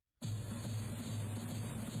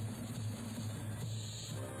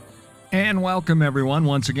And welcome, everyone,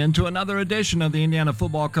 once again to another edition of the Indiana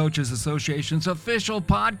Football Coaches Association's official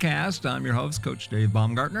podcast. I'm your host, Coach Dave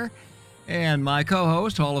Baumgartner, and my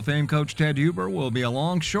co-host, Hall of Fame Coach Ted Huber, will be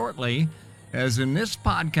along shortly, as in this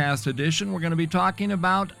podcast edition, we're going to be talking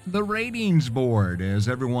about the ratings board, as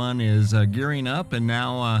everyone is gearing up and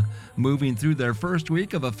now moving through their first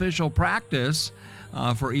week of official practice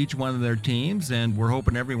for each one of their teams, and we're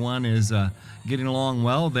hoping everyone is getting along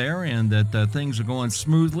well there and that things are going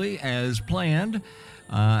smoothly as planned.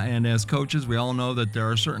 And as coaches, we all know that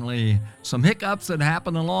there are certainly some hiccups that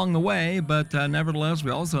happen along the way, but nevertheless,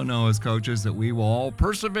 we also know as coaches that we will all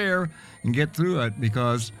persevere and get through it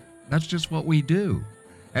because that's just what we do.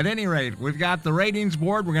 At any rate, we've got the ratings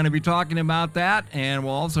board. We're going to be talking about that, and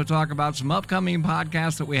we'll also talk about some upcoming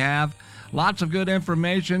podcasts that we have. Lots of good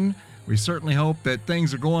information. We certainly hope that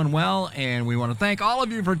things are going well, and we want to thank all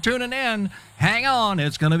of you for tuning in. Hang on,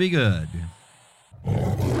 it's going to be good.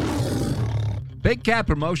 Big Cat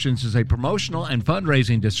Promotions is a promotional and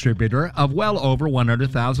fundraising distributor of well over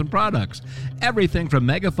 100,000 products. Everything from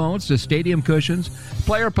megaphones to stadium cushions,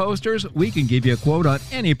 player posters, we can give you a quote on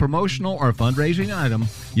any promotional or fundraising item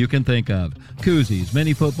you can think of. Koozies,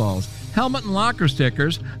 mini footballs, helmet and locker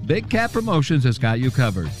stickers, Big Cat Promotions has got you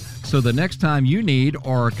covered. So the next time you need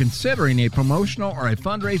or are considering a promotional or a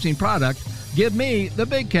fundraising product, give me, the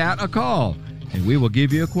Big Cat, a call, and we will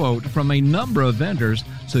give you a quote from a number of vendors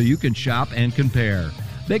so you can shop and compare.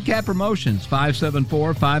 Big Cat Promotions,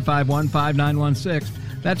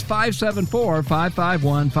 574-551-5916. That's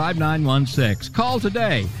 574-551-5916. Call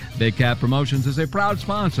today. Big Cat Promotions is a proud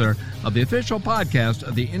sponsor of the official podcast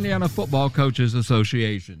of the Indiana Football Coaches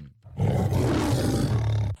Association.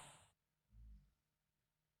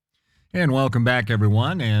 And welcome back,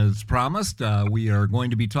 everyone. As promised, we are going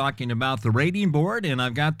to be talking about the rating board, and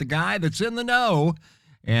I've got the guy that's in the know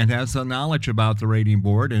and has some knowledge about the rating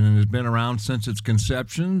board and has been around since its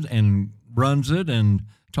conception and runs it and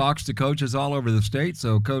talks to coaches all over the state.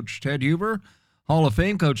 So Coach Ted Huber, Hall of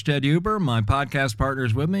Fame Coach Ted Huber, my podcast partner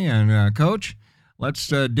is with me. And Coach, let's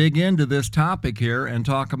dig into this topic here and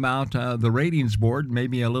talk about the ratings board,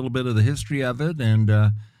 maybe a little bit of the history of it,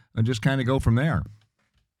 and just kind of go from there.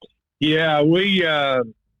 Yeah, we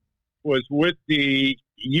was with the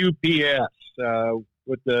UPS,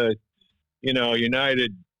 with the,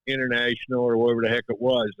 United International or whatever the heck it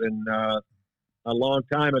was. And a long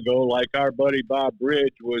time ago, like our buddy Bob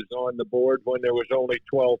Bridge was on the board when there was only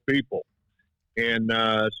 12 people. And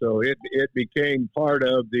so it became part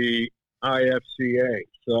of the IFCA.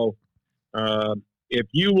 So if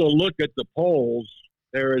you will look at the polls,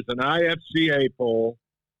 there is an IFCA poll.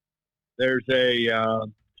 There's a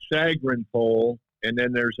Sagarin poll, and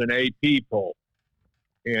then there's an AP poll.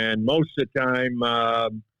 And most of the time,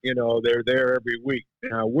 they're there every week.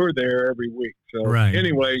 Now, we're there every week. So right.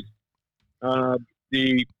 Anyway,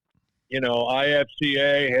 the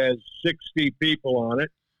IFCA has 60 people on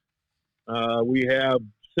it. We have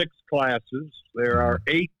 6 classes. There are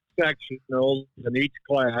 8 sectionals in each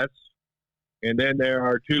class, and then there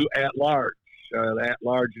are 2 at-large,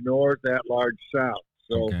 at-large North, at-large South.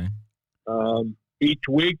 So okay. Each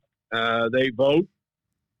week, they vote.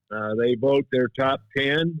 They vote their top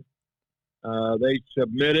 10. They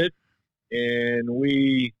submit it, and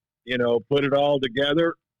we, put it all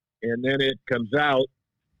together, and then it comes out.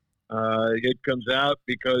 It comes out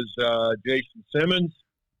because Jason Simmons,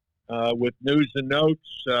 with News and Notes,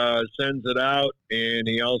 sends it out, and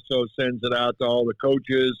he also sends it out to all the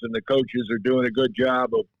coaches, and the coaches are doing a good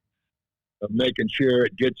job of making sure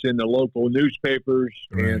it gets in the local newspapers.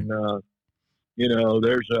 Right. And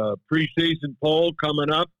there's a preseason poll coming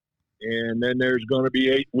up, and then there's going to be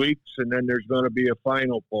 8 weeks, and then there's going to be a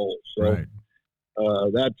final poll. So right.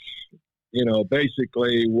 That's,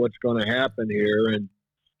 basically what's going to happen here. And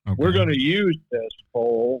Okay. we're going to use this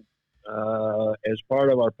poll as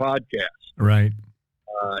part of our podcast. Right.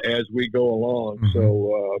 As we go along. Mm-hmm.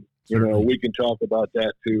 So, we can talk about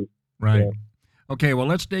that too. Right. Yeah. Okay, well,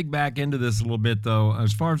 let's dig back into this a little bit, though.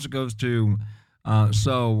 As far as it goes to,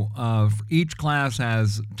 each class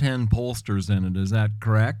has 10 pollsters in it. Is that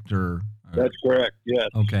correct? Or That's correct, yes.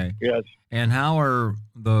 Okay. Yes. And how are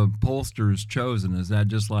the pollsters chosen? Is that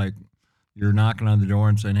just like you're knocking on the door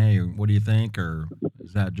and saying, hey, what do you think? Or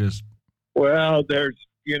is that just... Well, there's,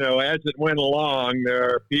 as it went along, there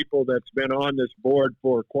are people that's been on this board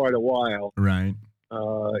for quite a while. Right.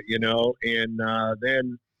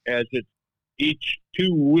 Then as it's each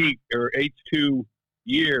 2 weeks or each 2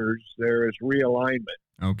 years, there is realignment.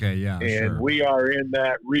 Okay, yeah, and sure. we are in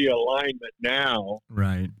that realignment now.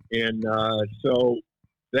 Right. And so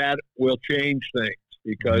that will change things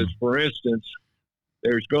because, for instance,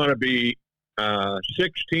 there's going to be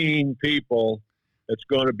 16 people that's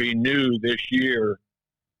going to be new this year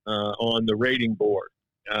on the rating board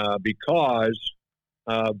because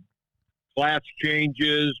of class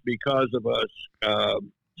changes, because of a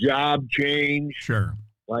job change. Sure.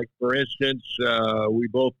 Like, for instance, we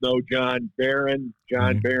both know John Barron.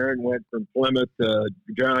 John Barron went from Plymouth to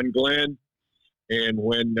John Glenn. And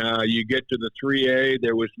when you get to the 3A,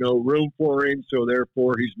 there was no room for him, so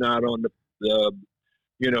therefore he's not on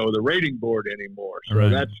the rating board anymore. So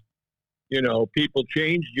that's, people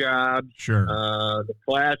change jobs. Sure. The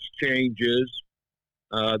class changes.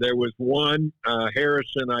 There was one,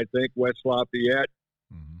 Harrison, I think, West Lafayette.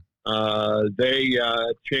 They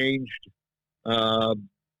changed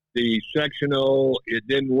the sectional. It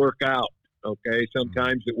didn't work out. Okay.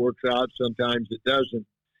 Sometimes it works out. Sometimes it doesn't.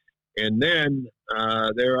 And then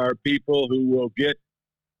there are people who will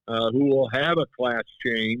have a class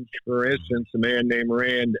change. For instance, a man named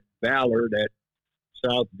Rand Ballard at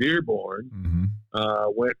South Dearborn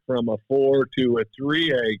went from a 4 to a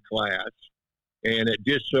 3A class. And it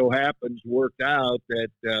just so happens worked out that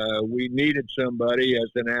we needed somebody as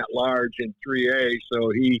an at-large in 3A, so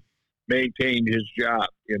he maintained his job,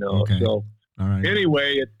 Okay. So all right.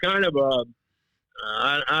 Anyway, it's kind of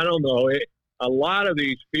I don't know. A lot of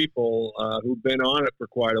these people who've been on it for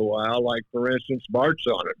quite a while, like, for instance, Bart's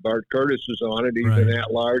on it. Bart Curtis is on it. He's an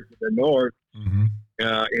at-large in the North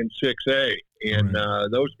in 6A. And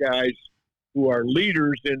those guys who are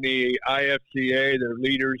leaders in the IFCA, they're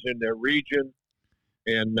leaders in their region.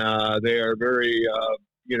 And they are very,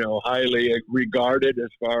 highly regarded as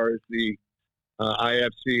far as the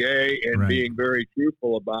IFCA and being very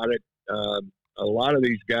truthful about it. A lot of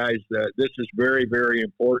these guys, this is very, very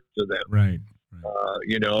important to them. Right.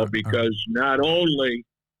 Because not only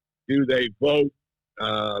do they vote,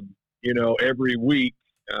 every week,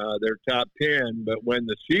 their top 10, but when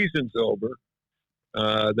the season's over,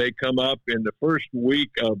 they come up in the first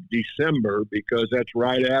week of December, because that's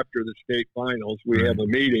right after the state finals. We have a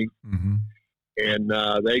meeting, and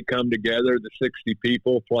they come together, the 60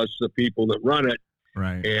 people plus the people that run it,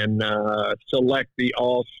 and select the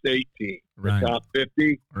all-state team, the top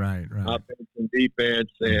 50, offense and defense,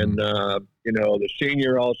 and the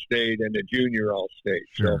senior all-state and the junior all-state.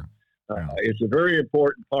 Sure. So it's a very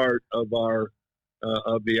important part of our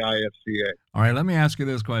of the IFCA. All right, let me ask you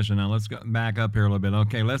this question. Now, let's go back up here a little bit.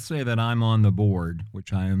 Okay, let's say that I'm on the board,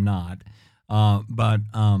 which I am not.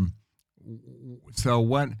 So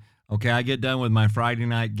what, okay, I get done with my Friday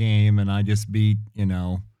night game, and I just beat,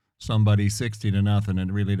 somebody 60-0.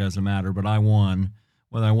 It really doesn't matter, but I won.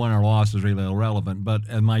 Whether I won or lost is really irrelevant. But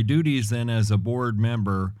my duties then as a board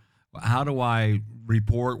member, how do I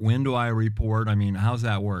report? When do I report? I mean, how's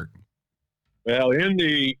that work? Well, in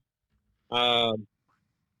the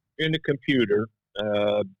computer,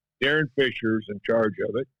 Darren Fisher's in charge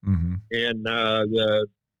of it, and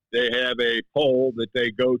they have a poll that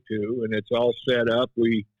they go to, and it's all set up.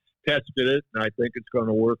 We tested it, and I think it's going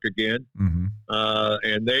to work again.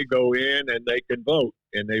 And they go in and they can vote,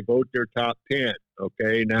 and they vote their top 10.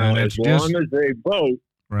 Okay, now as long as they vote,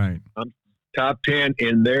 top 10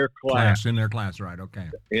 in their class. In their class, right? Okay.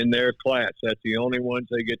 In their class, that's the only ones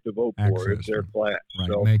they get to vote for. Is their class. Right,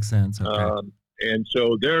 so, makes sense. Okay. And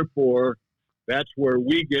so, therefore, that's where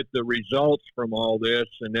we get the results from all this.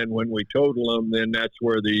 And then when we total them, then that's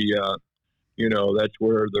where that's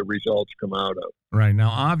where the results come out of. Right.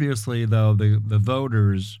 Now, obviously, though, the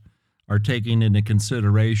voters are taking into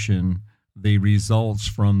consideration the results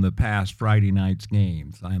from the past Friday night's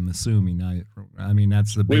games. I'm assuming. I mean,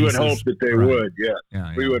 that's the basis. We would hope that they would, yes.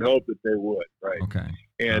 Yeah. We would hope that they would, right. Okay.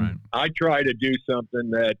 And I try to do something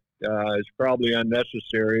that is probably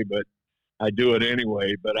unnecessary, but I do it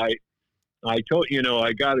anyway. But I told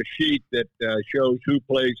I got a sheet that shows who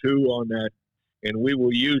plays who on that, and we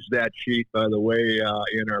will use that sheet, by the way,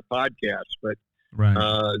 in our podcast. But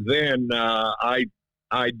then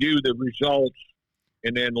I do the results,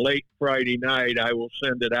 and then late Friday night I will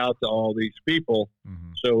send it out to all these people.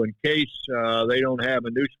 So in case they don't have a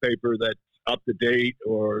newspaper that's up to date,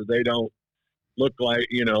 or they don't look like,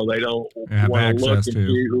 they don't want to look and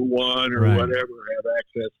see who won or whatever, have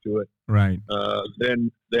access to it. Right.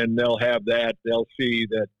 Then they'll have that. They'll see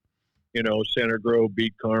that, Center Grove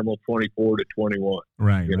beat Carmel 24-21.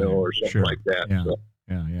 Right. Or something like that. Yeah. So,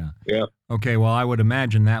 yeah. Okay. Well, I would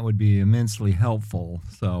imagine that would be immensely helpful.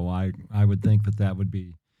 So I would think that would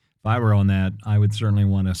be, if I were on that, I would certainly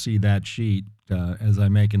want to see that sheet as I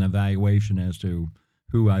make an evaluation as to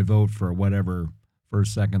who I vote for, whatever,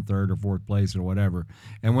 first, second, third, or fourth place or whatever.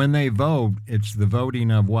 And when they vote, it's the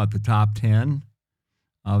voting of what, the top 10?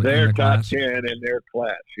 Their top 10 in their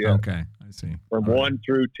class, yeah. Okay, I see. From 1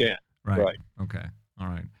 through 10. Right. Okay. All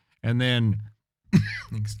right. And then,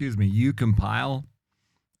 excuse me, you compile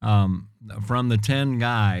from the 10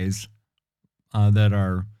 guys that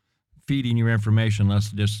are feeding you information,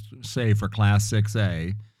 let's just say for Class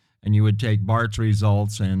 6A, and you would take Bart's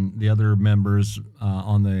results and the other members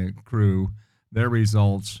on the crew, their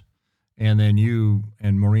results, and then you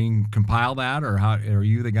and Maureen compile that, or how are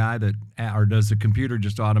you the guy that, or does the computer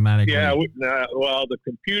just automatically? Yeah, well, the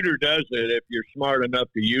computer does it if you're smart enough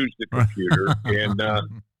to use the computer. And,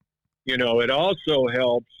 it also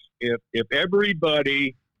helps if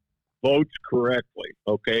everybody votes correctly,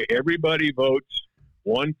 okay? Everybody votes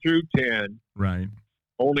 1 through 10. Right.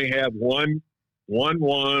 Only have one,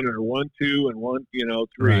 or 1, 2, and 1, 3.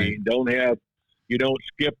 Right. You don't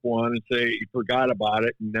skip one and say you forgot about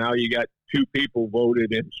it, and now you got 2 people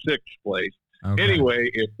voted in 6th place. Okay. Anyway,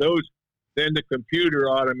 then the computer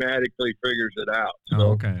automatically figures it out. So,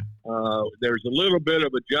 okay. There's a little bit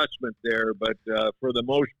of adjustment there, but for the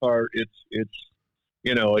most part, it's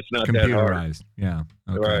not that hard. Computerized. Yeah.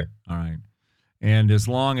 Okay. Right. All right. And as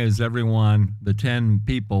long as everyone, the 10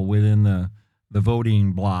 people within the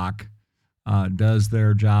voting block, does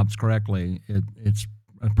their jobs correctly, it's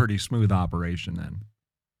a pretty smooth operation then.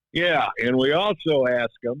 Yeah, and we also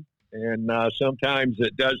ask them, and sometimes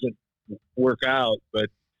it doesn't work out, but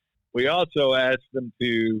we also ask them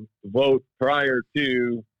to vote prior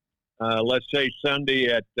to, let's say, Sunday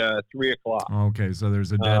at 3 o'clock. Okay, so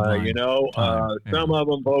there's a deadline. Some of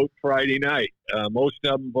them vote Friday night. Most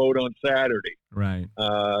of them vote on Saturday. Right.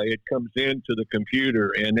 It comes into the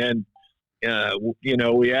computer, and then,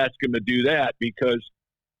 we ask them to do that because,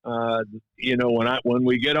 when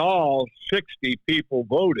we get all 60 people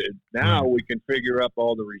voted, now we can figure up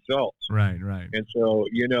all the results. Right. And so,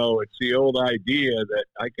 it's the old idea that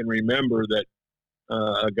I can remember that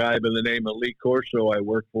a guy by the name of Lee Corso I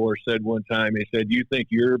worked for said one time, he said, "You think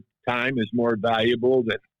your time is more valuable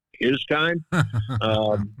than his time?"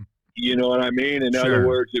 You know what I mean? In other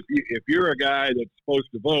words, if you're a guy that's supposed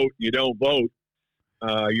to vote, you don't vote.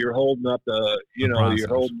 You're holding up you're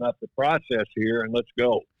holding up the process here, and let's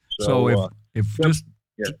go. So if just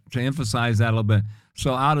to emphasize that a little bit,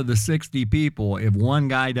 so out of the 60 people, if one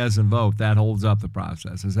guy doesn't vote, that holds up the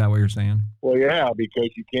process. Is that what you're saying? Well, yeah, because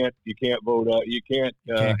you can't vote. You can't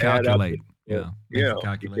calculate. You can't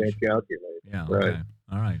calculate. Yeah. Right. Okay.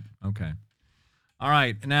 All right. Okay. All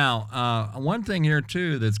right. Now, one thing here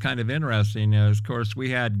too that's kind of interesting is, of course,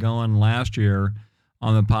 we had going last year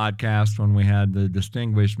on the podcast when we had the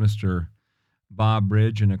distinguished Mr. Bob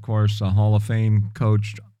Bridge, and of course, a Hall of Fame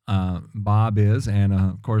coach. Bob is, and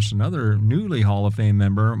of course another newly Hall of Fame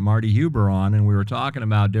member, Marty Huber, on, and we were talking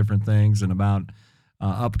about different things and about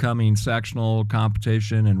upcoming sectional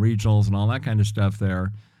competition and regionals and all that kind of stuff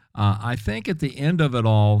there. I think at the end of it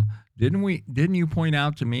all, didn't you point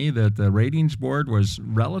out to me that the ratings board was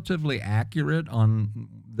relatively accurate on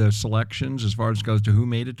the selections as far as goes to who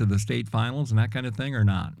made it to the state finals and that kind of thing, or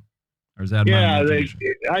not? Or is that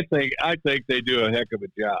I think they do a heck of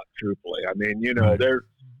a job, truthfully. I mean,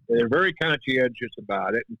 they're very conscientious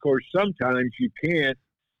about it. And of course, sometimes you can't,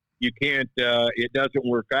 it doesn't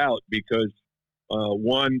work out because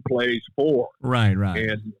one plays 4. Right.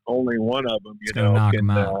 And only one of them, knock can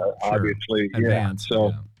them out. obviously advance. Yeah.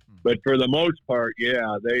 So, but for the most part, they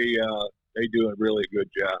do a really good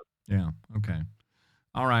job. Yeah. Okay.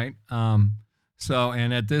 All right. So,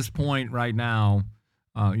 and at this point right now,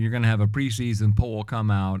 you're going to have a preseason poll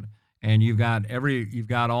come out, and you've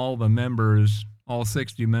got all the members. All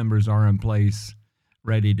 60 members are in place,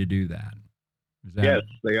 ready to do that. Yes,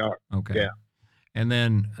 they are. Okay. Yeah. And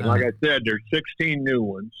then, like I said, there's 16 new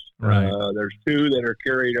ones. Right. There's 2 that are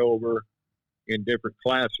carried over in different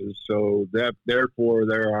classes. So therefore,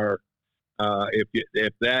 there are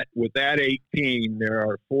with that 18, there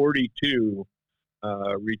are 42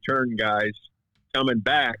 return guys coming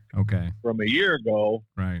back from a year ago.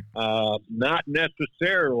 Right. Not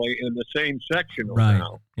necessarily in the same sectional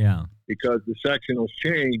now. Yeah. Because the sectionals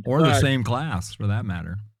change. Or the same class, for that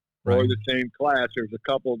matter. Or the same class. There's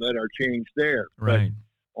a couple that are changed there. Right.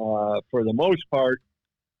 But for the most part,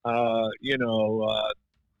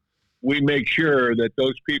 we make sure that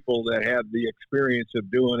those people that have the experience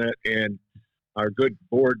of doing it and are good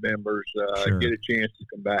board members get a chance to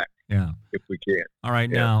come back. Yeah. If we can. All right.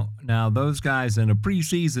 Yeah. Now those guys in a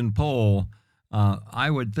preseason poll, I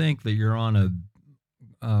would think that you're on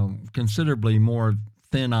a considerably more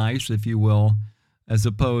thin ice, if you will, as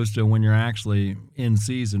opposed to when you're actually in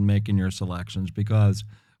season making your selections, because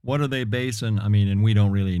what are they basing? I mean, and we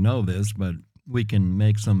don't really know this, but we can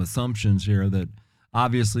make some assumptions here that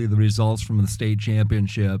obviously the results from the state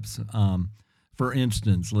championships, for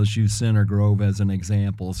instance, let's use Center Grove as an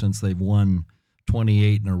example, since they've won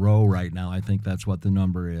 28 in a row right now. I think that's what the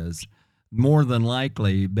number is. More than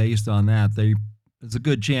likely, based on that, there's a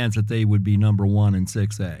good chance that they would be number one in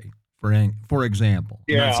 6A, for example.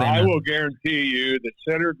 Yeah, I will guarantee you that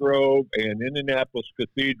Center Grove and Indianapolis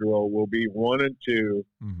Cathedral will be 1 and 2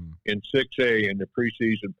 in 6A in the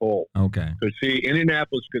preseason poll. Okay. Because see,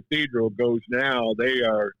 Indianapolis Cathedral goes now; they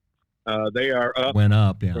are up, went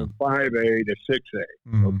up, yeah, from 5A to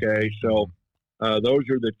 6A. Okay, so those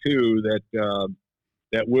are the two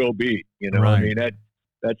that will be. You know, right. I mean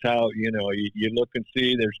that's how, you know, you look and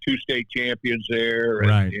see there's 2 state champions there, and,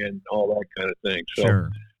 right. and all that kind of thing. So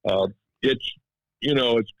sure. It's, you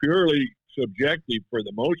know, it's purely subjective for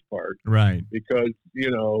the most part, right? Because, you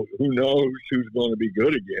know, who knows who's going to be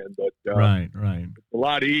good again. But right. It's a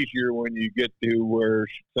lot easier when you get to where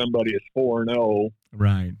somebody is 4-0,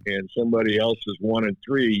 right, and somebody else is 1 and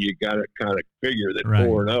 3. You got to kind of figure that right.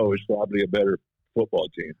 4-0 is probably a better football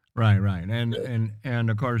team. Right, and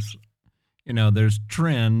of course, you know, there's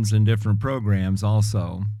trends in different programs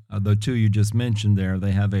also. The two you just mentioned there,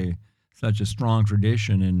 they have such a strong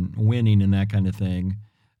tradition in winning and that kind of thing,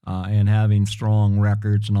 and having strong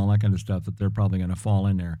records and all that kind of stuff, that they're probably going to fall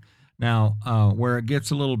in there. Now, where it gets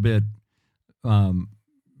a little bit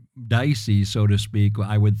dicey, so to speak,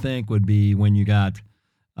 I would think would be when you got,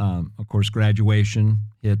 of course, graduation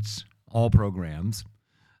hits all programs,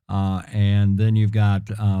 and then you've got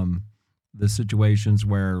the situations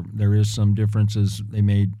where there is some differences. They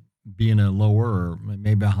may be in a lower or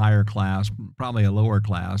maybe a higher class, probably a lower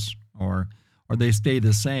class, or they stay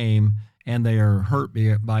the same and they are hurt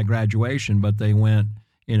by graduation, but they went,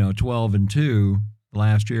 12-2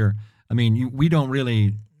 last year. I mean, you don't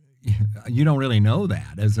really know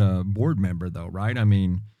that as a board member, though, right? I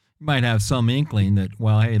mean, you might have some inkling that,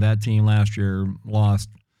 well, hey, that team last year lost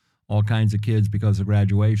all kinds of kids because of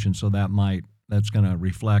graduation, so that's going to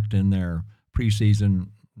reflect in their preseason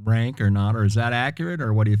rank or not, or is that accurate,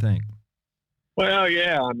 or what do you think? Well,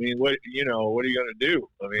 yeah, I mean, what are you going to do?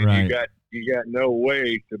 I mean, right. you got no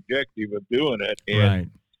way subjective of doing it, and right.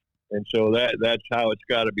 and so that's how it's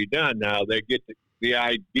got to be done. Now they get the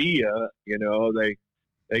idea,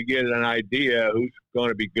 they get an idea who's going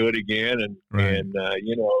to be good again, and right. and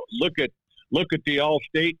look at the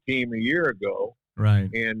All-State team a year ago. Right.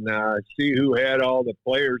 And see who had all the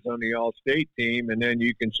players on the All-State team, and then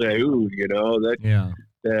you can say, ooh,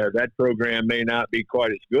 that program may not be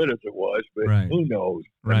quite as good as it was, but right. who knows?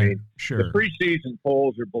 Right. I mean, sure. The preseason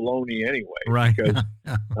polls are baloney anyway. Right. Because,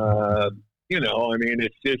 I mean,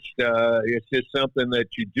 it's just something that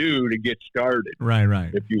you do to get started. Right.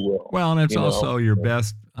 Right. If you will. Well, and it's also your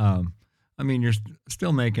best. I mean, you're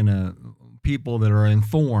still making people that are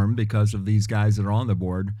informed because of these guys that are on the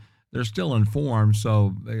board. They're still informed,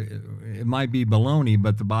 so it might be baloney,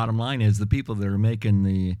 but the bottom line is the people that are making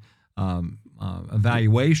the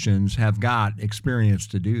evaluations have got experience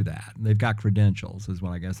to do that. They've got credentials, is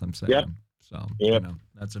what I guess I'm saying. Yep. So, yep.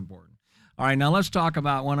 That's important. All right, now let's talk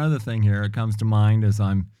about one other thing here. It comes to mind as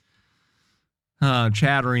I'm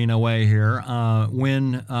chattering away here.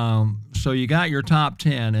 So you got your top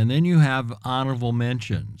 10, and then you have honorable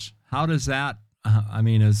mentions. How does that?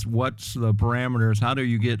 What's the parameters? How do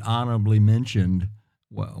you get honorably mentioned?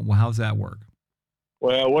 How's that work?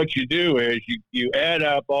 Well, what you do is you add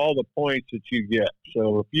up all the points that you get.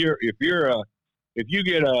 So if you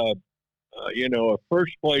get a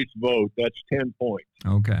first place vote, that's 10 points.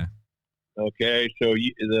 Okay. Okay. So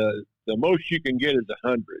the most you can get is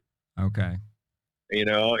 100. Okay.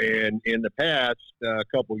 And in the past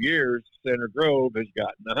couple years, Center Grove has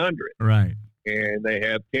gotten 100. Right. And they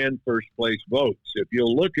have 10 first-place votes. If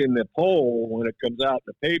you'll look in the poll when it comes out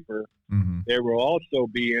in the paper, there will also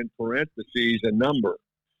be in parentheses a number.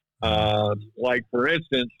 Like, for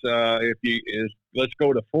instance, let's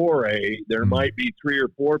go to 4A, there might be 3 or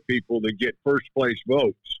 4 people that get first-place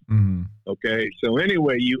votes. Okay? So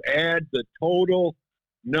anyway, you add the total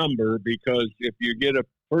number, because if you get a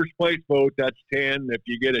first-place vote, that's 10. If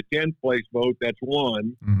you get a 10th-place vote, that's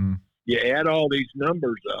 1. You add all these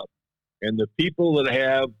numbers up. And the people that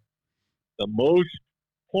have the most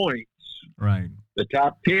points, right, the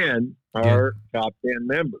top 10 are top 10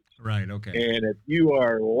 members. Right, okay. And if you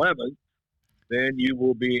are 11th, then you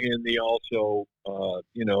will be in the also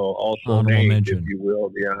honorable named, mention, if you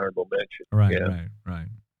will, the honorable mention. Right, yeah. right.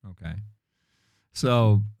 Okay.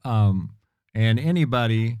 So, and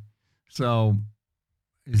anybody, so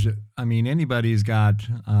anybody's got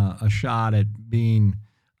a shot at being.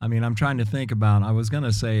 I'm trying to think about, I was going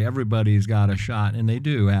to say everybody's got a shot, and they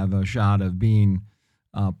do have a shot of being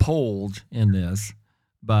polled in this,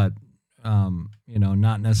 but,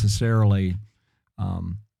 not necessarily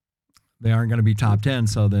they aren't going to be top 10,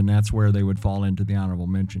 so then that's where they would fall into the honorable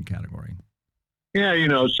mention category. Yeah,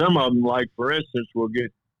 some of them, like for instance, will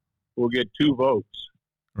get 2 votes.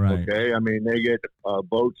 Right. Okay, I mean they get a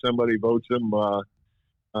vote. Somebody votes them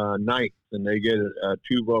ninth, and they get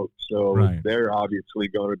 2 votes. So right. they're obviously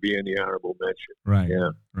going to be in the honorable mention. Right.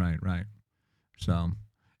 Yeah. Right. So,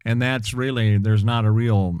 and that's really, there's not a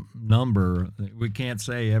real number. We can't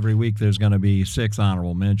say every week there's going to be 6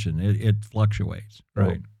 honorable mention. It fluctuates.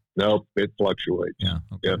 Right. Nope, it fluctuates. Yeah.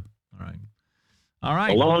 Okay. Yep. All right.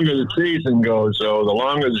 The longer the season goes,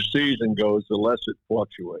 the less it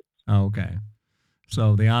fluctuates. Oh, okay.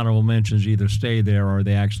 So the honorable mentions either stay there or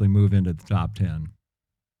they actually move into the top 10.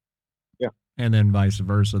 Yeah. And then vice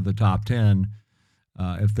versa, the top 10,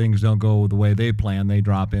 if things don't go the way they plan, they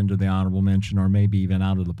drop into the honorable mention or maybe even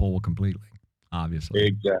out of the poll completely, obviously.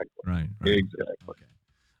 Exactly. Right. Exactly. Okay.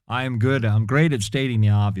 I'm great at stating the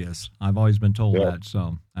obvious. I've always been told that.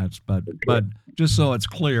 So but just so it's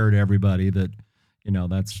clear to everybody that,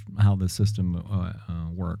 that's how the system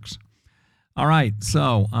works. All right.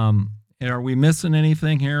 So, are we missing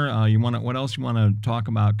anything here? What else you want to talk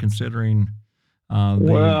about considering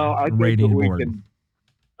the rating board?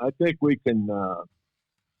 I think we can.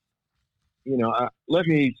 Let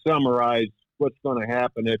me summarize what's going to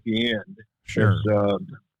happen at the end. Sure.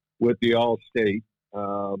 With the All-State,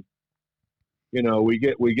 we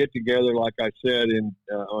get together, like I said,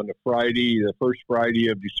 on the first Friday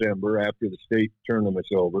of December after the state tournament's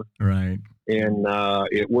over. Right. And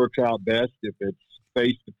it works out best if it's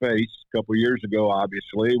face-to-face. A couple years ago,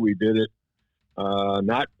 obviously, we did it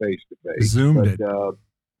not face-to-face.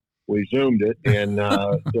 We Zoomed it, and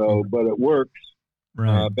but it works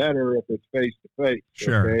better if it's face-to-face.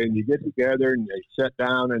 Sure. Okay? And you get together, and they sit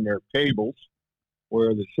down in their tables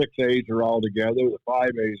where the 6As are all together, the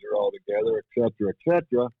 5As are all together, et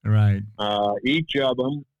cetera. Right. Each of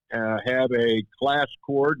them have a class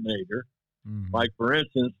coordinator. Mm-hmm. Like, for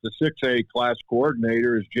instance, the 6A class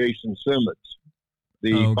coordinator is Jason Simmons.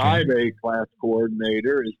 The 5A class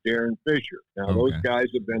coordinator is Darren Fisher. Now, those guys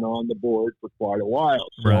have been on the board for quite a while.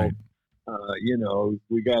 So, right.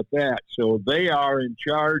 We got that. So they are in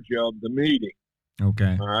charge of the meeting.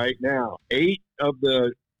 Okay. All right. Now, 8 of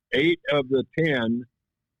the 10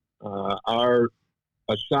 are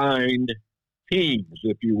assigned teams,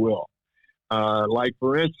 if you will. Like,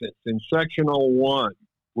 for instance, in Sectional 1,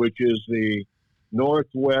 which is the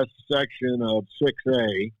northwest section of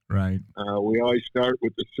 6A. Right. We always start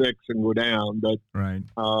with the 6 and go down, but right.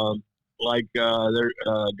 There's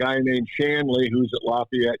a guy named Shanley who's at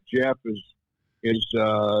Lafayette. Jeff is in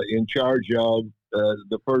charge of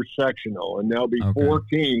the first sectional, and there'll be 4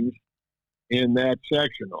 teams in that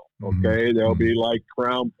sectional. Okay, mm-hmm. There'll be like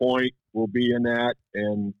Crown Point will be in that,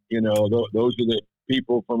 and those are the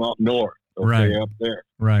people from up north. Okay, right. Up there.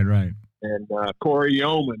 Right. And Corey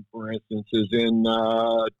Yeoman, for instance, is in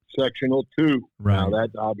Sectional 2. Right. Now,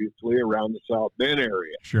 that's obviously around the South Bend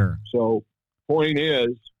area. Sure. So, the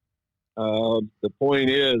point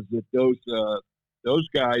is that those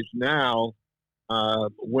guys now,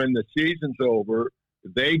 when the season's over,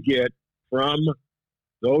 they get from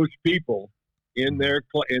those people in their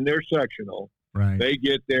sectional. Right. They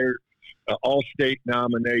get their all-state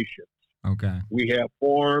nominations. Okay. We have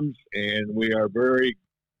forms, and we are very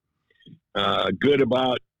good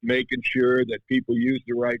about making sure that people use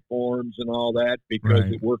the right forms and all that because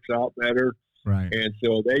it works out better. Right. And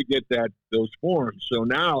so they get those forms. So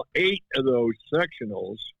now 8 of those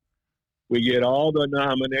sectionals, we get all the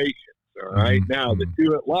nominations. All right. Mm-hmm. Now the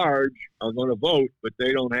 2 at large are going to vote, but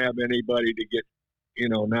they don't have anybody to get,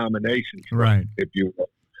 nominations. Right. If you will.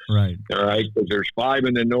 Right. All right. Because there's 5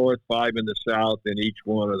 in the north, 5 in the south, in each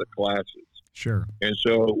one of the classes. Sure. And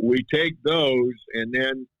so we take those and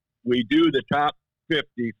then we do the top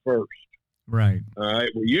 50 first. Right. All right.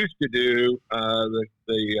 We used to do the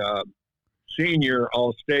senior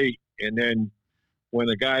all-state, and then when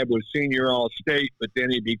the guy was senior all-state, but then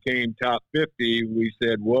he became top 50, we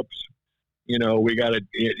said, whoops, we got to,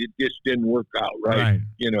 it just didn't work out right.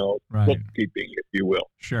 Bookkeeping, if you will.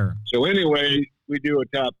 Sure. So anyway, we do a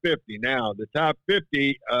top 50. Now, the top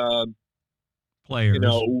 50 players,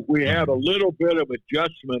 we have a little bit of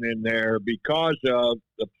adjustment in there because of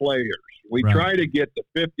the players. We try to get the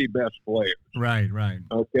 50 best players. Right.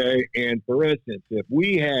 Okay. And for instance, if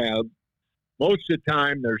we have, most of the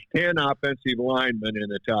time, there's 10 offensive linemen in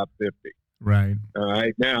the top 50. Right. All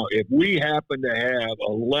right. Now, if we happen to have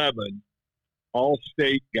 11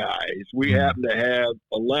 all-state guys, we happen to have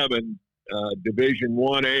 11 Division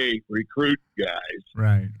 1A recruit guys.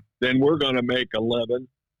 Right. Then we're going to make 11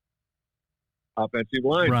 offensive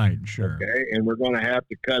linemen. Right. Sure. Okay. And we're going to have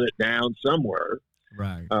to cut it down somewhere.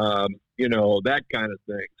 Right. That kind of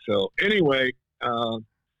thing. So anyway,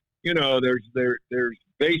 there's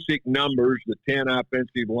basic numbers, the 10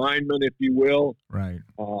 offensive linemen, if you will. Right.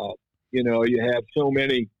 You have so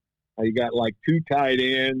many. You got like 2 tight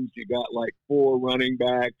ends. You got like 4 running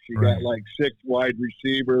backs. You got like 6 wide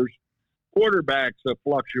receivers. Quarterbacks are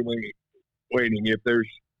fluctuating. If there's,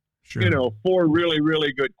 4 really,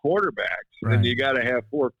 really good quarterbacks, then you got to have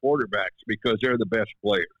 4 quarterbacks because they're the best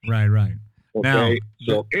players. Right. Okay.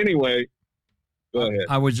 Now, anyway, go ahead.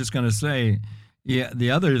 I was just going to say,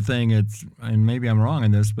 the other thing, and maybe I'm wrong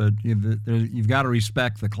in this, but you've got to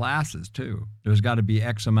respect the classes too. There's got to be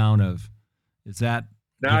X amount of, is that?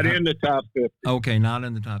 Not in the top 50. Okay, not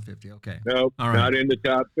in the top 50. Okay. No, not in the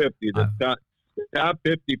top 50. The top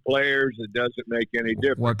 50 players, it doesn't make any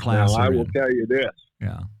difference. What class now, I will tell you this.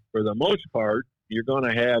 Yeah. For the most part, you're going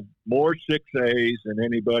to have more 6As than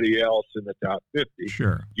anybody else in the top 50.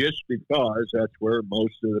 Sure. Just because that's where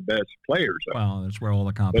most of the best players are. Well, that's where all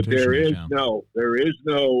the competition is. But there is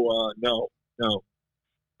no.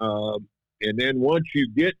 And then once you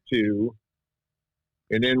get to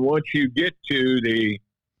the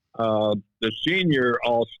senior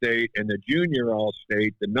All-State and the junior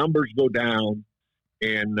All-State, the numbers go down,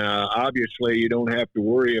 and obviously you don't have to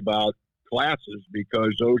worry about classes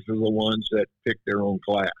because those are the ones that pick their own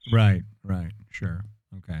class. Right, sure,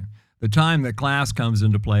 okay. The time that class comes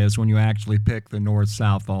into play is when you actually pick the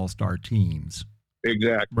North-South All-Star teams.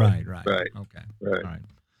 Exactly. Right. Okay. Right. All right.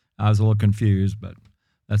 I was a little confused, but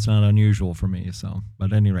that's not unusual for me. So,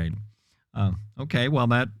 but at any rate, okay. Well,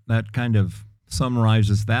 that kind of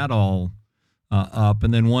summarizes that all up,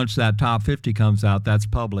 and then once that top 50 comes out, that's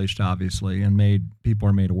published, obviously, and people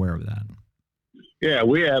are made aware of that. Yeah,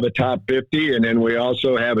 we have a top 50, and then we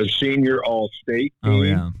also have a senior All-State team. Oh,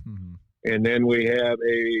 yeah. Mm-hmm. And then we have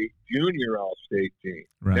a junior All-State team.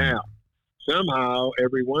 Right. Now, somehow,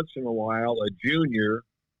 every once in a while, a junior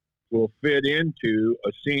will fit into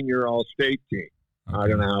a senior All-State team. Okay. I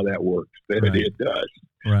don't know how that works, but it does.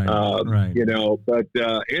 Right. But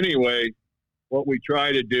anyway, what we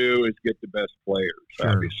try to do is get the best players,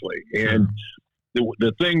 obviously. And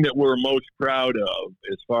the thing that we're most proud of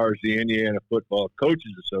as far as the Indiana Football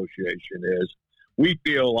Coaches Association is we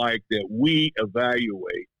feel like that we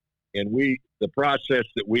evaluate and the process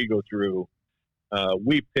that we go through,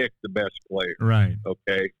 we pick the best players. Right.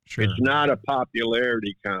 Okay. Sure. It's not a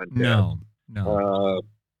popularity contest. No. I don't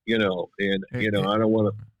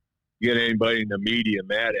want to get anybody in the media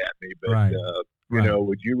mad at me, but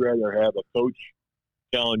would you rather have a coach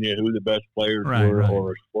telling you who the best players were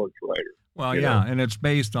or a sports writer? Well, and it's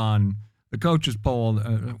based on the coaches poll.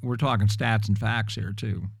 We're talking stats and facts here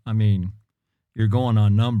too. I mean, you're going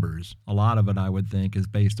on numbers. A lot of it, I would think, is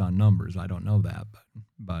based on numbers. I don't know that,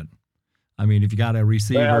 but I mean, if you got a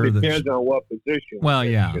receiver, it depends on what position. Well,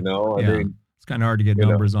 yeah, I mean, it's kind of hard to get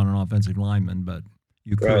numbers on an offensive lineman, but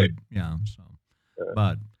you could, So,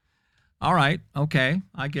 but all right, okay,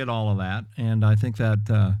 I get all of that, and I think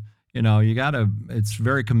that you got to. It's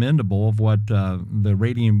very commendable of what the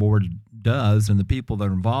rating board does and the people that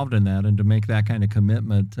are involved in that, and to make that kind of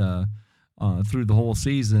commitment through the whole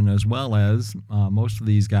season, as well as most of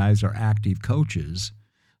these guys are active coaches,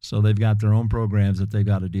 so they've got their own programs that they've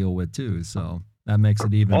got to deal with too. So that makes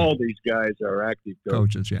it even. All these guys are active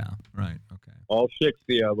coaches. Yeah, right. Okay. All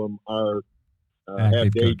 60 of them are active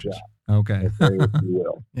have day coaches. jobs. Okay. If you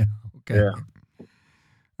will. Yeah. Okay. Yeah.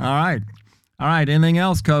 All right. Anything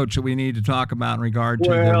else, Coach, that we need to talk about in regard to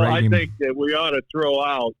the rating? Well, I think that we ought to throw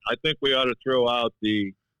out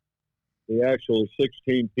the actual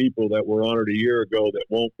 16 people that were honored a year ago that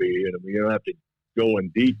won't be, and we don't have to go in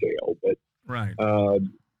detail, but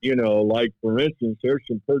like for instance, there's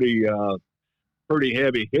some pretty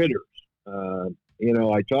heavy hitters.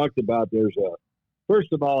 I talked about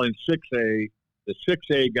first of all in 6A, the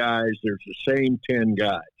 6A guys, there's the same 10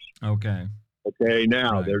 guys. Okay.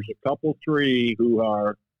 Now there's a couple 3 who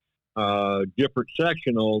are different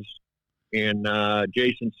sectionals. And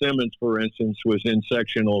Jason Simmons, for instance, was in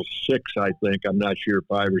sectional 6, I think. I'm not sure,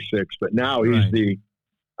 5 or 6. But now he's the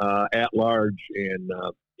at-large and,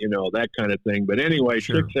 that kind of thing. But anyway,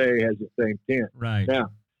 6A has the same 10. Right.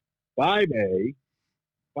 Now, 5A,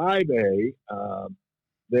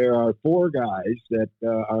 there are 4 guys that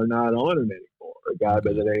are not on it anymore. A guy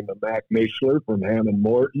by the name of Mac Mishler from Hammond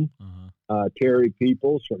Morton. Terry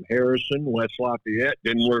Peoples from Harrison, West Lafayette.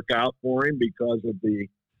 Didn't work out for him because of the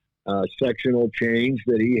sectional change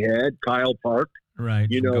that he had. Kyle Park, right?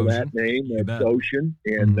 You know Goshen. That name, that's Goshen,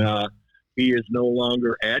 and he is no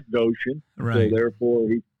longer at Goshen, so therefore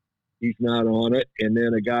he's not on it. And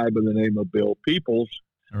then a guy by the name of Bill Peoples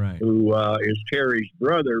Right. who is Terry's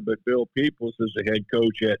brother, but Bill Peoples is the head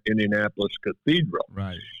coach at Indianapolis Cathedral.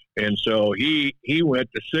 Right. And so he went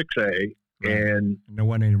to 6A, Right. and No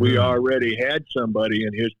one in we room. already had somebody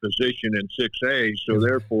in his position in 6A, so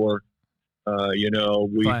therefore,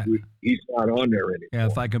 he's not on there anymore. Yeah,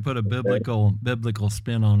 if I can put a biblical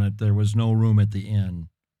spin on it, there was no room at the inn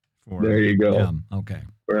for. There you go. Yeah. Okay.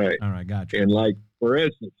 Right. All right. Gotcha. And like, for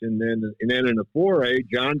instance, and then in the 4A,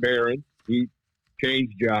 John Barron, he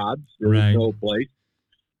changed jobs. There was no place.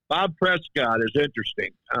 Bob Prescott is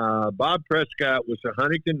interesting. Bob Prescott was at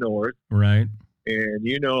Huntington North. Right. And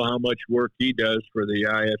you know how much work he does for the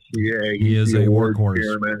IFCA. He is a workhorse.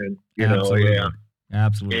 Chairman, and Absolutely. yeah,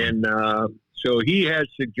 absolutely. And so he has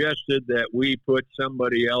suggested that we put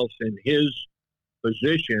somebody else in his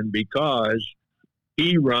position because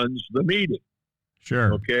he runs the meeting.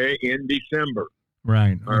 Sure. Okay, in December.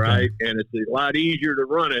 Right. All right, and it's a lot easier to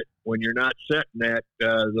run it when you're not sitting at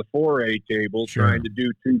the 4A table trying to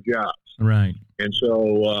do two jobs. Right. And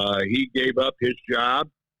so he gave up his job,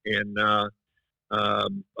 and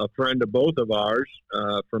a friend of both of ours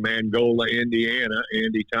from Angola, Indiana,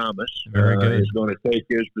 Andy Thomas, is going to take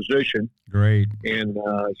his position. Great. And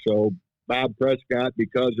so Bob Prescott,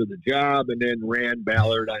 because of the job, and then Rand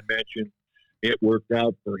Ballard, I mentioned, it worked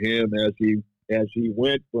out for him as he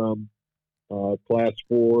went from class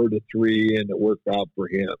 4 to 3, and it worked out for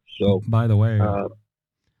him. So, by the way,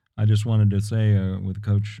 I just wanted to say with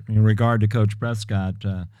Coach, in regard to Coach Prescott,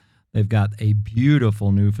 they've got a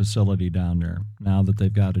beautiful new facility down there now that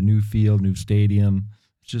they've got a new field, new stadium.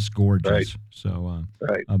 It's just gorgeous. Right. So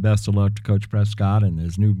best of luck to Coach Prescott and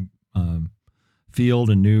his new field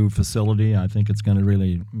and new facility. I think it's going to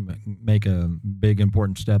really make a big,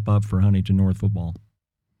 important step up for Huntington North football.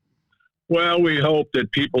 Well, we hope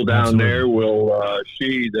that people down there will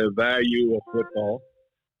see the value of football.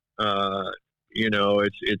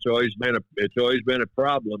 It's always been a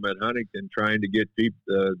problem at Huntington trying to get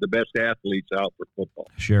the best athletes out for football.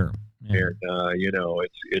 Sure. Yeah. And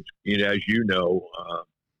it's as you know,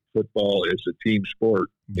 football is a team sport,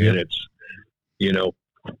 and it's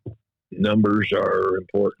numbers are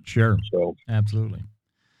important. Sure. So absolutely.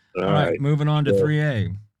 All right, moving on to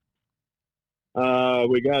 3A.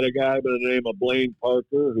 We got a guy by the name of Blaine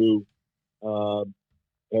Parker who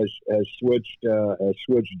has switched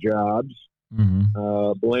jobs.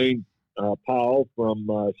 Mm-hmm. Blaine Powell from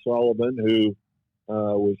Sullivan, who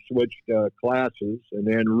was switched classes, and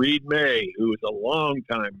then Reed May, who is a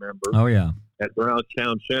longtime member. Oh yeah, at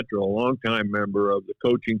Brownstown Central, a longtime member of the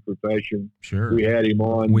coaching profession. Sure, we had him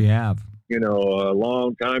on. We have, a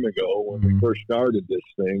long time ago when we first started this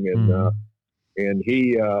thing, and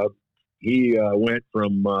he went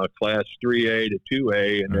from class 3A to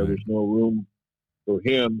 2A, and there was no room for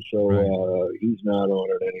him, so he's not on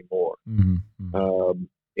it anymore. Mm-hmm.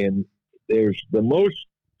 And there's the most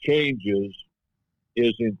changes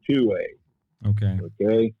is in 2A. Okay.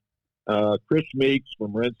 Chris Meeks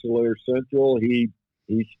from Rensselaer Central, he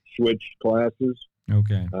switched classes.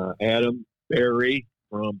 Okay. Adam Berry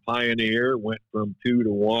from Pioneer went from 2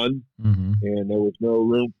 to 1, and there was no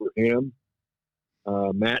room for him.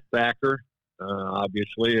 Matt Thacker,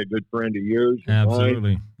 obviously a good friend of yours.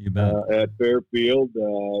 Absolutely. Mine, you bet. At Fairfield,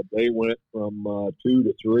 they went from 2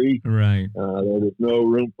 to 3. Right. There was no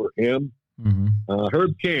room for him. Mm-hmm.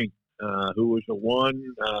 Herb King, who was a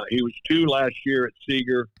 1, he was 2 last year at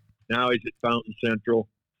Seeger. Now he's at Fountain Central.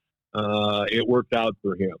 It worked out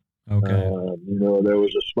for him. Okay. There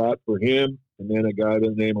was a spot for him, and then a guy by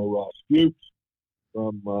the name of Ross Fuchs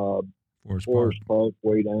from Forest Park,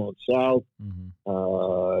 way down south.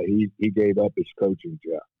 He gave up his coaching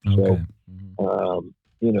job. Okay.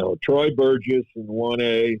 So, Troy Burgess in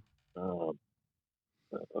 1A,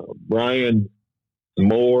 Brian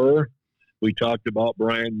Moore. We talked about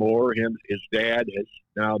Brian Moore. His dad is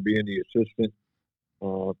now being the assistant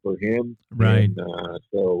for him. Right. And,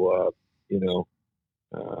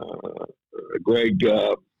 Greg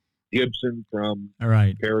Gibson from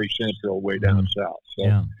Perry Central, way down south.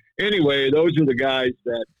 So anyway, those are the guys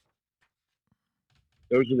that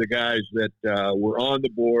were on the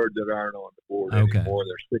board that aren't on the board anymore.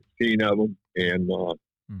 There's 16 of them, and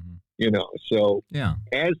so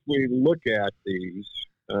as we look at these,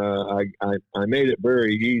 I made it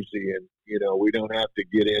very easy, and we don't have to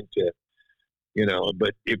get into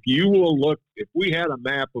but if you will look, if we had a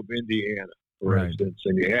map of Indiana, for instance,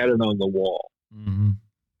 and you had it on the wall,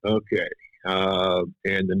 okay,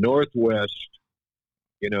 and the Northwest,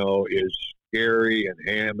 is Gary and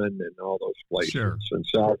Hammond and all those places, and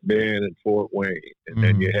South Bend and Fort Wayne, and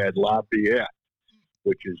then you had Lafayette,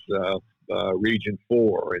 which is Region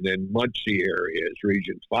 4, and then Muncie area is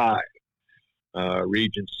Region 5.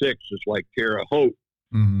 Region 6 is like Terre Haute.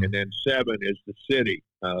 Mm-hmm. And then 7 is the city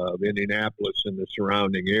of Indianapolis and the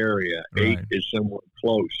surrounding area. Right. 8 is somewhat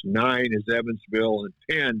close. 9 is Evansville, and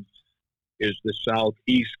 10 is the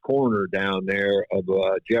southeast corner down there of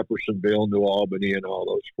Jeffersonville, New Albany, and all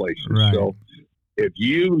those places. Right. So if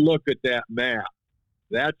you look at that map,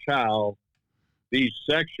 that's how these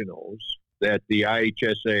sectionals that the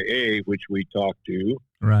IHSAA, which we talked to,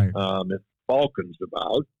 right, Falcons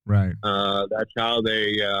about, right, that's how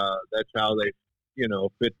they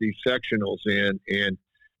fit these sectionals in. And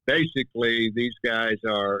basically, these guys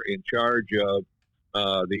are in charge of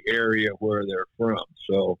the area where they're from.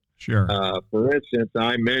 So, sure. For instance,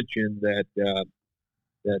 I mentioned that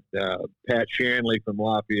Pat Shanley from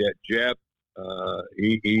Lafayette Jeff,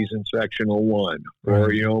 he's in Sectional 1.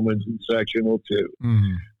 Corey Yeoman's in Sectional 2.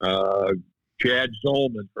 Mm-hmm. Chad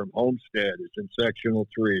Zolman from Homestead is in Sectional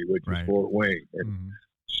 3, which is Fort Wayne, and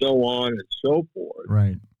so on and so forth.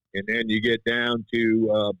 Right. And then you get down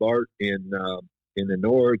to Bart in the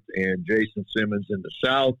north and Jason Simmons in the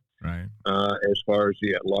south, right, as far as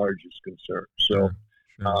the at-large is concerned. So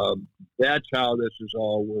sure. that's how this is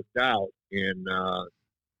all worked out. And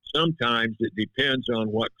sometimes it depends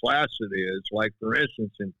on what class it is. Like, for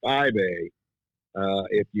instance, in 5A,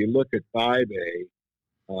 if you look at 5A,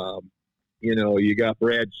 you got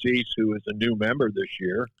Brad Cease, who is a new member this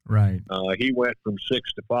year. Right. He went from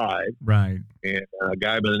 6 to 5. Right. And a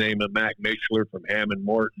guy by the name of Mac Michler from Hammond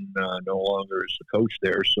Morton no longer is the coach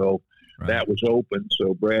there. So that was open.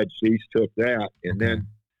 So Brad Cease took that. And then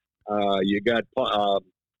you got a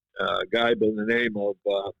guy by the name of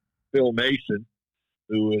Phil Mason,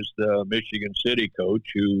 who is the Michigan City coach,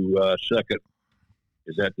 who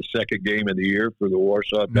is that the second game of the year for the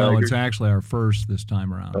Warsaw Tigers? No, it's actually our first this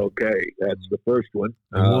time around. Okay, that's the first one.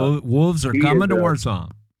 The Wolves are coming to Warsaw.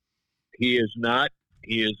 He is not.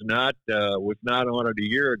 He is not. Was not on it a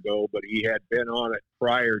year ago, but he had been on it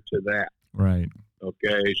prior to that. Right.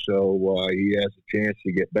 Okay, so he has a chance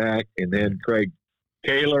to get back, and then Craig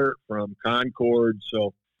Taylor from Concord.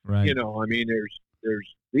 So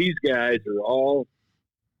there's these guys are all.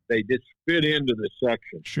 They just fit into the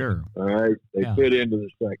section. Sure. All right. They fit into the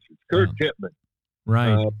section. Kurt Tippmann.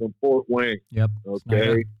 Right. From Fort Wayne. Yep.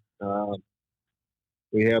 Okay.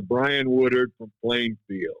 We have Brian Woodard from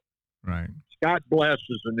Plainfield. Right. Scott Bless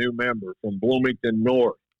is a new member from Bloomington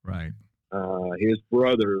North. Right. His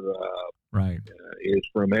brother is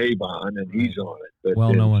from Avon, and he's on it. But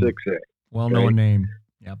well-known 6A. Well-known name.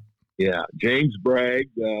 Yep. Yeah. James Bragg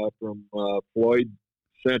from Floyd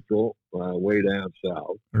Central, way down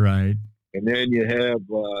south. Right. And then you have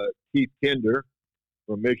Keith Kinder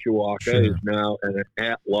from Mishawaka, is now an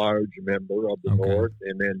at-large member of the North.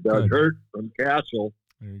 And then Doug Hurt from Castle,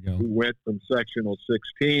 who went from Sectional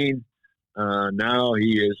 16. Now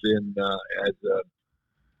he is in as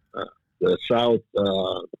the South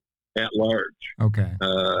at-large. Okay.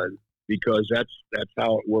 Because that's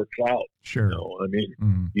how it works out. Sure.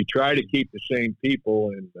 You try to keep the same people,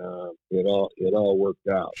 and it all worked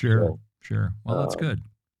out. Sure. Sure. Well, that's good.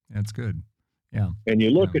 That's good. Yeah. And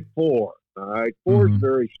you look at 4. All right, 4 is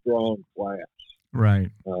very strong class.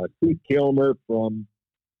 Right. Keith Kilmer from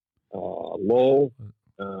Lowell,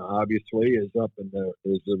 obviously, is up in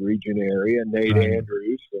the region area. Nate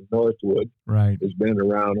Andrews from Northwood, has been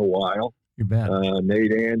around a while. You bet.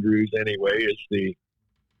 Nate Andrews, anyway, is the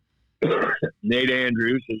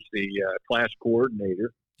class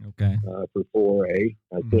coordinator. Okay. For 4A.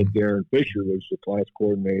 I said Darren Fisher was the class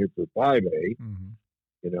coordinator for 5A.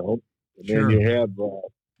 And then you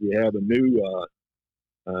have a new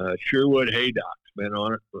Sherwood Haydock's been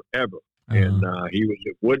on it forever, and he was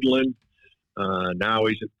at Woodland. Now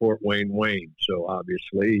he's at Fort Wayne. So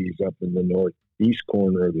obviously he's up in the northeast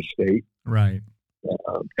corner of the state. Right.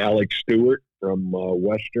 Alex Stewart from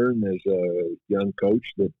Western is a young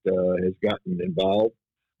coach that has gotten involved.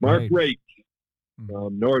 Mark Rates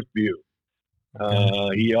from Northview.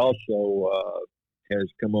 He also has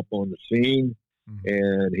come up on the scene,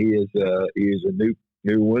 and he is a new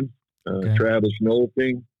one. Travis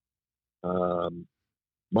Nolting,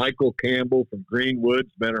 Michael Campbell from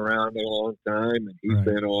Greenwood's been around a long time, and he's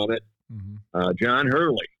been on it. John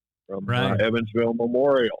Hurley from Evansville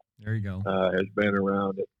Memorial. There you go. Has been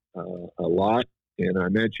around it a lot. And I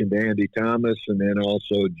mentioned Andy Thomas, and then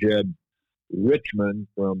also Jed Richmond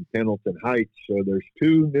from Pendleton Heights. So there's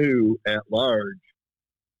 2 new at-large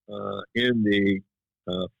in the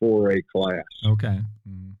 4A class. Okay.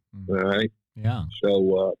 All right. Yeah.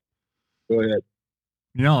 So go ahead.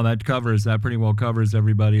 That pretty well covers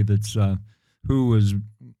everybody that's who was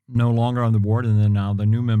no longer on the board, and then now the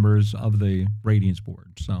new members of the ratings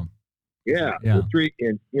board. So Yeah, Yeah. the three,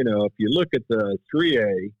 and if you look at the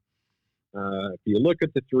 3A,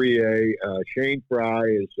 Shane Fry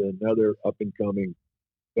is another up and coming,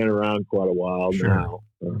 been around quite a while Sure. now.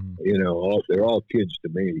 They're all kids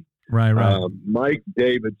to me. Right. Mike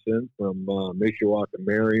Davidson from Mishawaka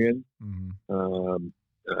Marion, a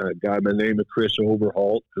guy by the name of Chris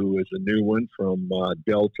Overholt, who is a new one from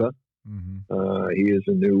Delta. He is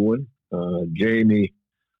a new one. Jamie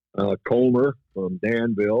Colmer from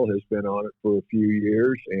Danville has been on it for a few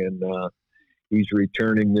years, and he's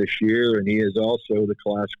returning this year, and he is also the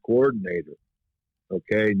class coordinator.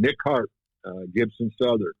 Okay, Nick Hart, Gibson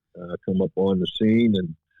Southern, come up on the scene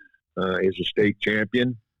and is a state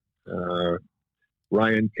champion.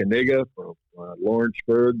 Ryan Kaniga from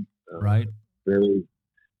Lawrenceburg, very,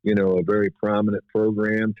 a very prominent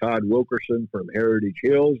program. Todd Wilkerson from Heritage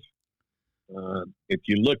Hills. If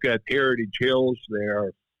you look at Heritage Hills, there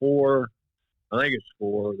are four. There's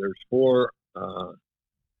four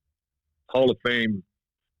Hall of Fame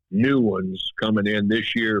new ones coming in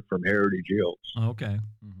this year from Heritage Hills. Okay.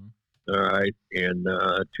 All right, and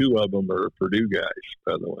two of them are Purdue guys,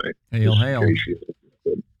 by the way. Hail.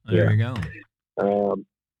 There you go.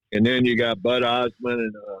 And then you got Bud Osmond,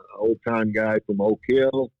 and an old-time guy from Oak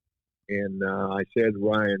Hill. And I said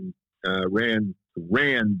Rand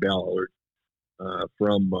Ballard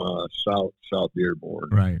from South Dearborn.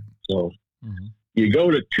 Right. So you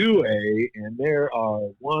go to 2A, and there are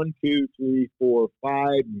 5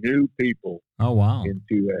 new people. Oh, wow. In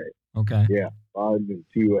 2A. Okay. Yeah, 5 in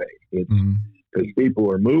 2A. It's because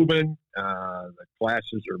people are moving, the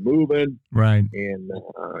classes are moving. Right. And,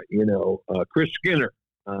 Chris Skinner,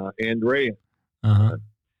 Andrea,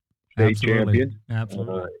 state champion.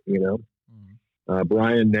 Absolutely.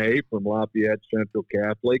 Brian Ney from Lafayette Central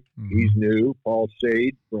Catholic. He's new. Paul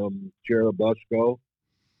Sade from Cherubusco.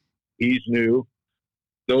 He's new.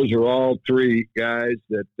 Those are all three guys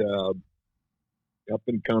that up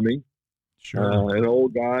and coming. Sure. An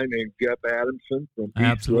old guy named Jeff Adamson from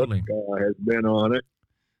Eastbrook has been on it.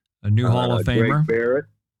 A new Hall of Famer.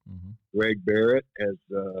 Greg Barrett has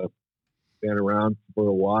been around for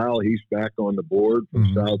a while. He's back on the board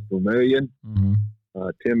from South Vermilion.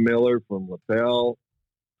 Tim Miller from LaPel.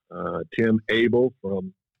 Tim Abel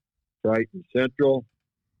from Triton Central.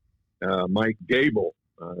 Mike Gable.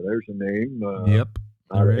 There's a name.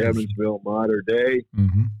 Out of Evansville, Modern Day.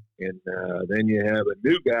 And then you have a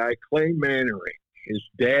new guy, Clay Mannering. His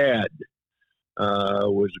dad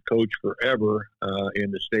was a coach forever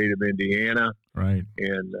in the state of Indiana. Right.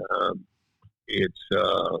 And it's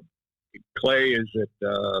Clay is at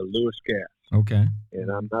Lewis Cass. Okay.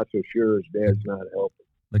 And I'm not so sure his dad's not helping.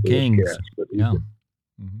 The Kings. Cass,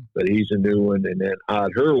 but he's a new one. And then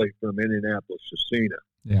Odd Hurley from Indianapolis, Cecina.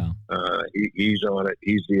 Yeah. He's on it.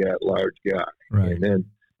 He's the at-large guy. Right. And then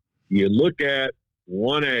you look at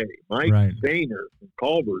 1A. Mike Stainer from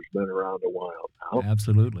Culver's been around a while now.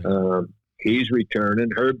 Absolutely. He's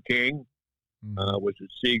returning. Herb King was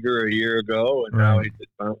at Seeger a year ago, and now he's at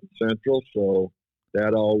Fountain Central. So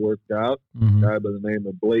that all worked out. A guy by the name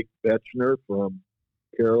of Blake Betzner from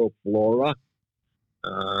Carroll, Flora.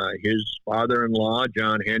 His father-in-law,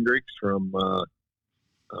 John Hendricks from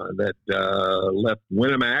that left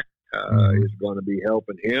Winnemac, is going to be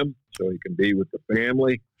helping him so he can be with the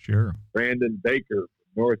family. Sure. Brandon Baker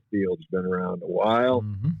from Northfield's been around a while.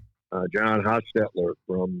 John Hostetler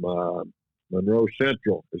from Monroe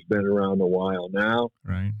Central has been around a while now.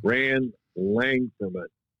 Right. Rand Langferman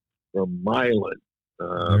from Milan.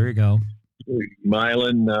 There you go.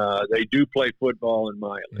 Milan, they do play football in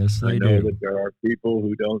Milan. Yes, they do. I know that there are people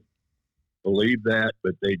who don't believe that,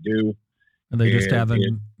 but they do. And they just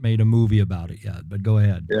haven't made a movie about it yet, but go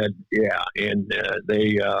ahead. They,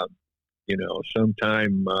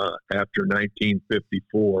 sometime after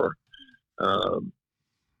 1954,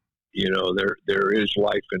 there is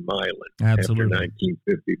life in Milan. Absolutely. After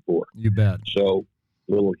 1954. You bet. So,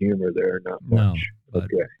 little humor there, not much. No,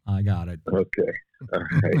 okay. I got it. Okay. All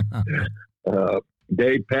right.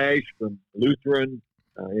 Dave Pash from Lutheran,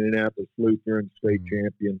 Indianapolis Lutheran, state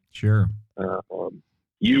champion. Sure.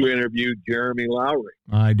 You interviewed Jeremy Lowry.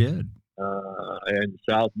 I did. And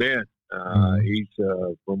South Bend. He's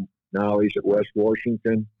he's at West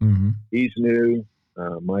Washington. He's new.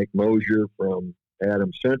 Mike Mosier from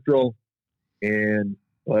Adams Central, and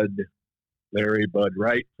Larry Bud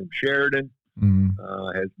Wright from Sheridan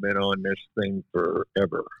has been on this thing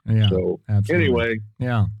forever. Yeah, so absolutely. Anyway,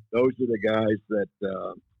 those are the guys that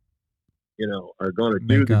are going to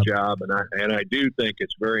do the job, and I do think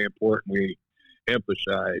it's very important we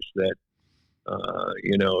emphasize that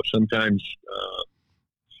sometimes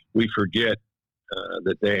we forget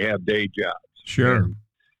that they have day jobs. Sure.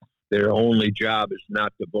 their only job is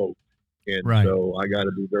not to vote. And Right. so I got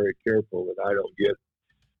to be very careful that I don't get,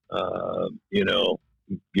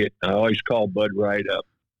 I always call Bud Wright up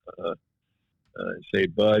and say,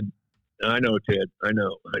 Bud, I know, Ted, I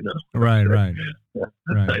know. Right. Right.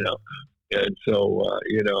 I know. And so,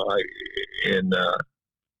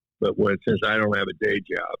 but since I don't have a day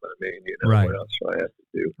job, I mean, Right. what else do I have to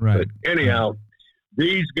do? Right. But anyhow,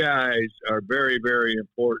 these guys are very, very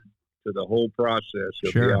important to the whole process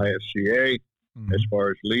of Sure. the IFCA as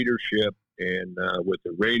far as leadership and with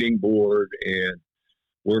the rating board. And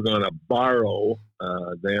we're going to borrow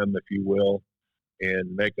them, if you will,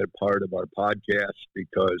 and make it part of our podcast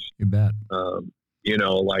because, You bet.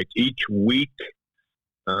 like each week,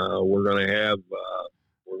 we're going to have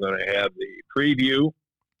the preview.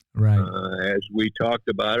 Right. As we talked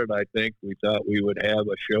about it, I think we thought we would have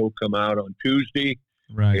a show come out on Tuesday,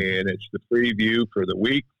 Right. and it's the preview for the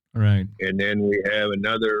week. Right. And then we have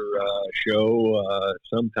another show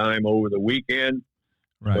sometime over the weekend,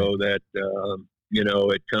 Right. so that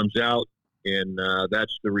it comes out, and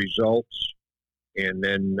that's the results. And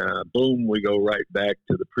then boom, we go right back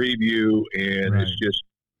to the preview, and Right. it's just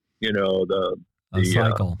the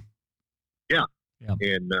cycle. Yeah.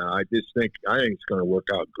 And I think it's going to work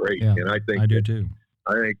out great. Yeah, And I do too.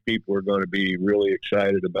 I think people are going to be really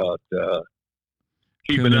excited about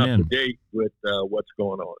keeping Tuning up in. to date with what's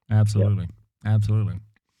going on. Absolutely. Absolutely.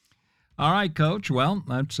 All right, Coach. Well,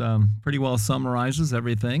 that's pretty well summarizes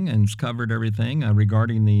everything and has covered everything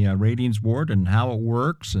regarding the ratings board and how it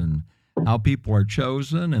works and how people are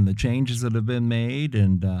chosen and the changes that have been made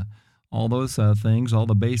and all those things. All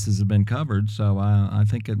the bases have been covered. So I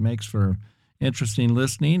think it makes for interesting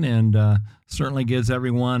listening and certainly gives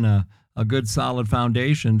everyone a good solid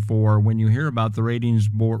foundation for when you hear about the ratings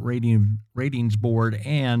board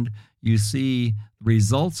and you see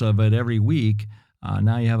results of it every week.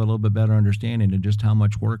 Now you have a little bit better understanding of just how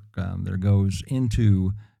much work there goes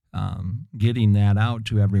into getting that out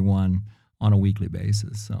to everyone on a weekly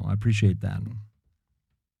basis. So I appreciate that.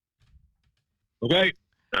 Okay.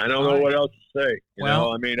 I don't know what else to say.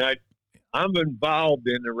 Well, I mean, I'm involved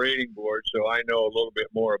in the rating board, so I know a little bit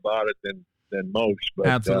more about it than most. But,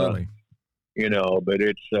 absolutely. But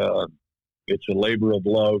it's a labor of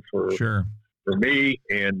love for me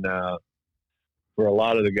and for a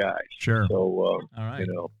lot of the guys. Sure. So, all right.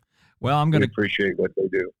 Well, I'm going to appreciate what they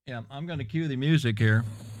do. Yeah, I'm going to cue the music here,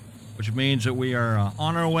 which means that we are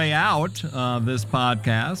on our way out of this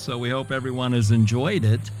podcast. So we hope everyone has enjoyed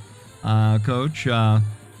it. Coach,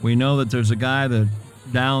 we know that there's a guy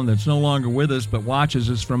that's no longer with us, but watches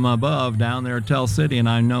us from above down there at Tell City, and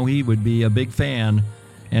I know he would be a big fan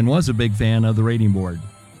and was a big fan of the rating board.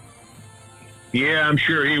 Yeah, I'm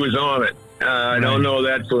sure he was on it. I don't know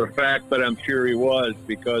that for a fact, but I'm sure he was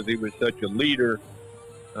because he was such a leader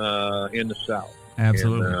in the South.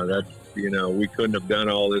 Absolutely. And that's, we couldn't have done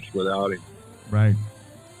all this without him. Right.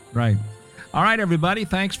 All right, everybody,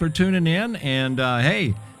 thanks for tuning in. And,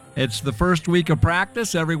 hey, it's the first week of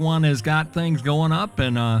practice. Everyone has got things going up,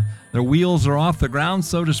 and their wheels are off the ground,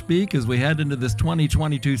 so to speak, as we head into this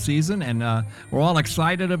 2022 season. And we're all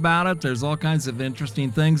excited about it. There's all kinds of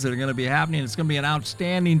interesting things that are going to be happening. It's going to be an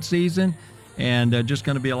outstanding season and just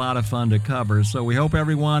going to be a lot of fun to cover. So we hope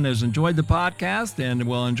everyone has enjoyed the podcast and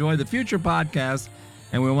will enjoy the future podcasts.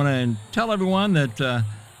 And we want to tell everyone that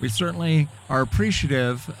we certainly are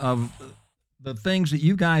appreciative of the things that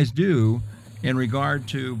you guys do in regard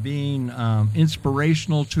to being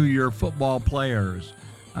inspirational to your football players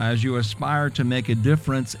as you aspire to make a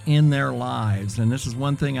difference in their lives. And this is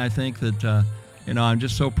one thing I think that, I'm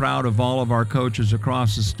just so proud of all of our coaches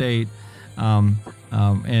across the state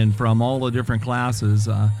and from all the different classes.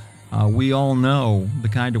 We all know the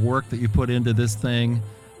kind of work that you put into this thing.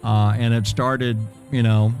 And it started,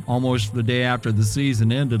 almost the day after the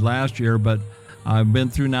season ended last year, but I've been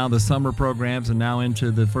through now the summer programs and now into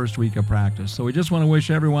the first week of practice. So we just want to wish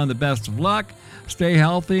everyone the best of luck, stay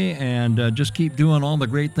healthy, and just keep doing all the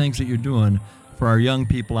great things that you're doing for our young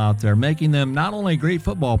people out there, making them not only great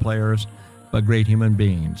football players, but great human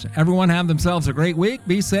beings. Everyone have themselves a great week.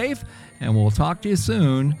 Be safe, and we'll talk to you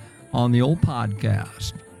soon on the old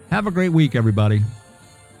podcast. Have a great week, everybody.